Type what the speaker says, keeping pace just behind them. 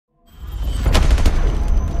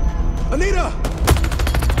Anita!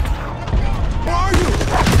 Where are you?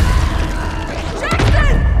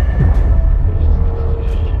 Jackson!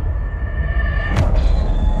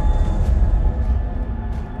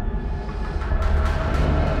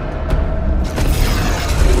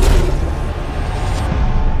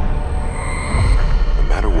 No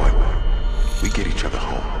matter what, we get each other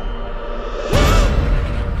home.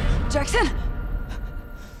 Jackson?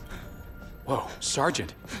 Whoa,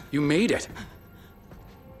 Sergeant, you made it.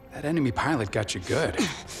 That enemy pilot got you good.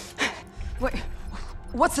 Wait,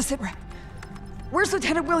 what's the sitrep? Where's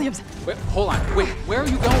Lieutenant Williams? Wait, hold on. Wait, where are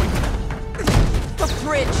you going? The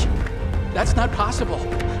bridge! That's not possible.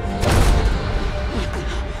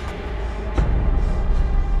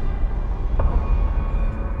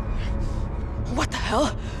 What the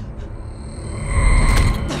hell?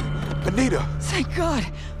 Anita! Thank God.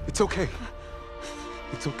 It's okay.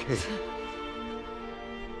 It's okay.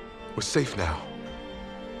 We're safe now.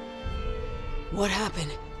 What happened?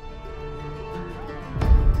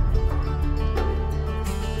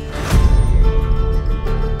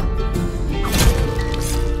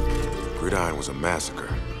 Gridiron was a massacre.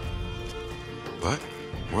 But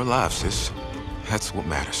we're alive, sis. That's what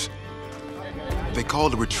matters. They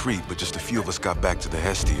called a retreat, but just a few of us got back to the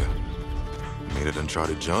Hestia. Made an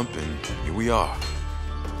uncharted jump, and here we are.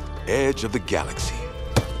 Edge of the galaxy.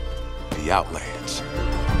 The Outlands.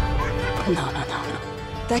 No.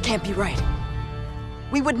 That can't be right.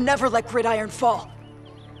 We would never let Gridiron fall.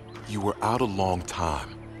 You were out a long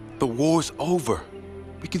time. The war's over.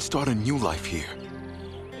 We can start a new life here.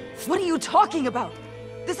 What are you talking about?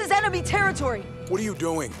 This is enemy territory. What are you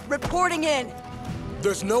doing? Reporting in.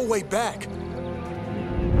 There's no way back.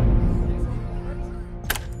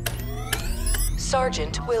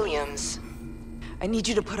 Sergeant Williams. I need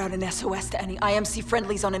you to put out an SOS to any IMC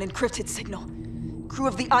friendlies on an encrypted signal. Crew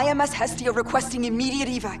of the IMS Hestia requesting immediate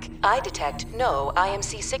evac. I detect no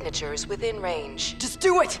IMC signatures within range. Just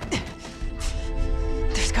do it!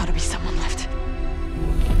 There's gotta be someone left.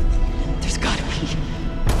 There's gotta be.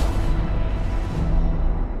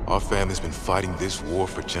 Our family's been fighting this war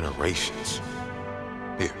for generations.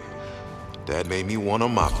 Here, Dad made me one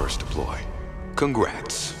on my first deploy.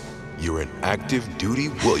 Congrats. You're an active duty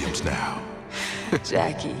Williams now.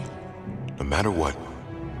 Jackie. No matter what,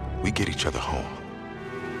 we get each other home.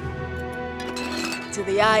 To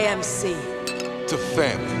the IMC. To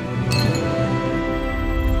family.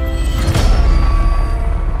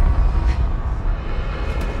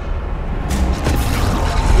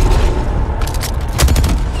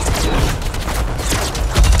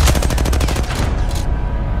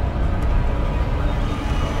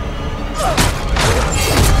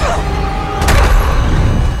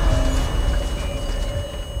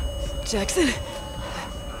 Jackson?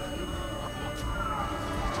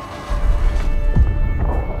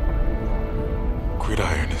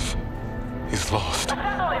 Gridiron is lost.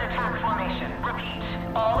 Assemble in attack formation. Repeat.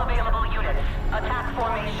 All available units. Attack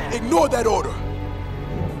formation. Ignore that order.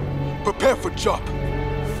 Prepare for jump.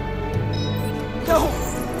 No!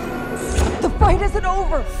 The fight isn't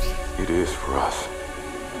over! It is for us.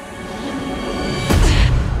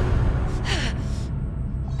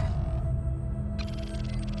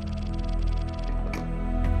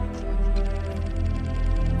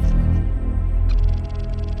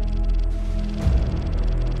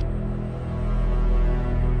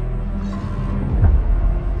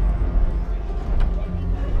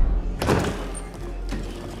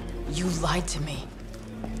 You lied to me.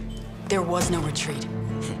 There was no retreat.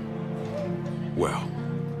 Well,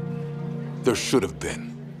 there should have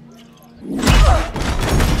been.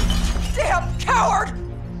 Damn coward!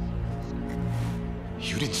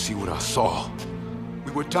 You didn't see what I saw.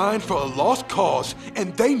 We were dying for a lost cause,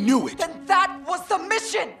 and they knew it. Then that was the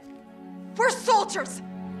mission! We're soldiers!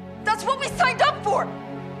 That's what we signed up for!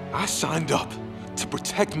 I signed up to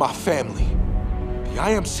protect my family. The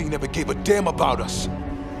IMC never gave a damn about us.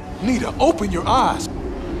 Nita, open your eyes.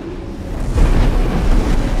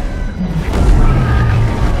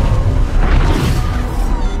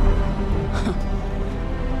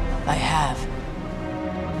 I have.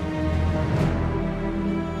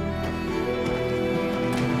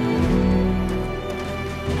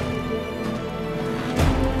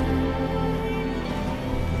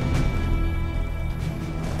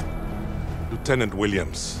 Lieutenant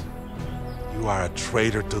Williams, you are a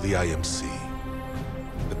traitor to the IMC.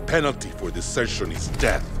 The penalty for desertion is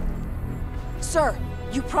death. Sir,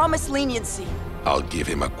 you promised leniency. I'll give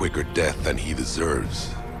him a quicker death than he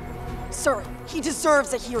deserves. Sir, he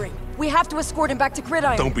deserves a hearing. We have to escort him back to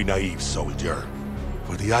Gridiron. Don't be naive, soldier.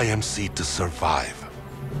 For the IMC to survive,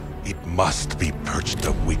 it must be purged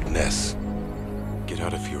of weakness. Get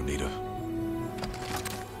out of here, Nita.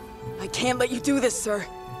 can't let you do this, sir.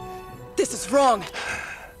 This is wrong.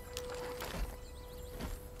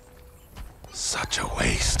 Such a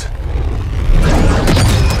waste.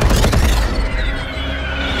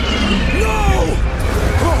 No!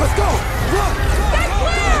 Come on, let's go! Run!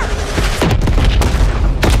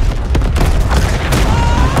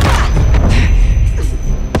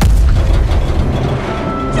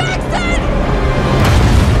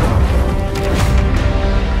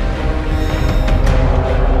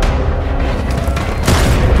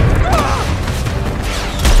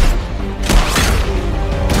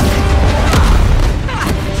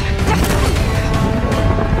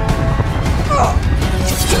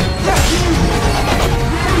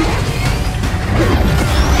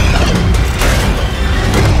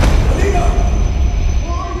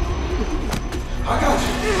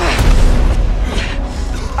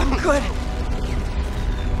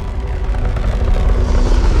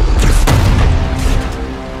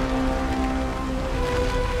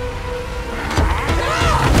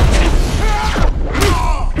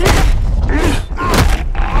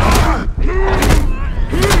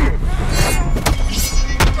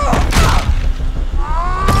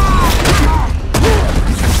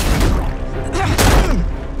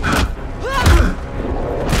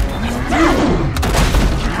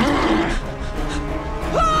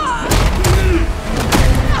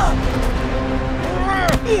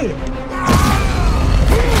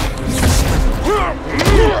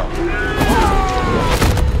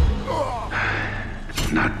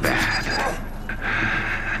 Not bad.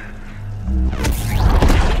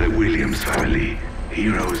 The Williams family,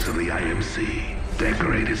 heroes of the IMC,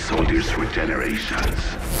 decorated soldiers for generations.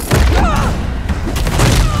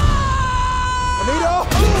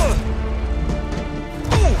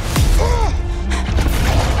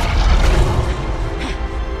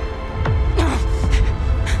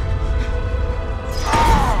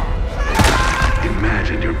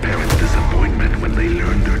 Imagine your parents' disappointment when they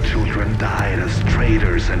learned their children died as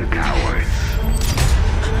traitors and cowards.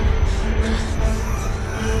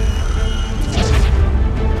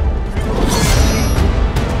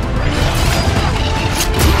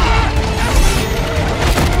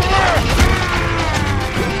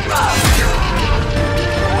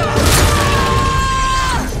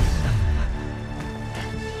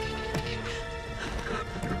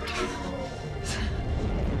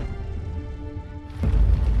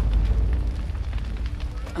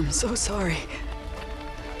 I'm so sorry.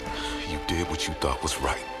 You did what you thought was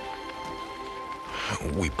right.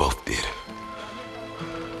 We both did.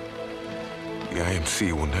 The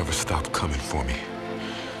IMC will never stop coming for me.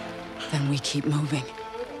 Then we keep moving.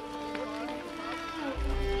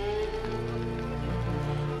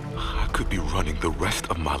 I could be running the rest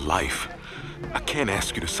of my life. I can't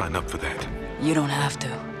ask you to sign up for that. You don't have to.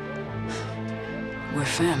 We're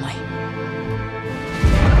family.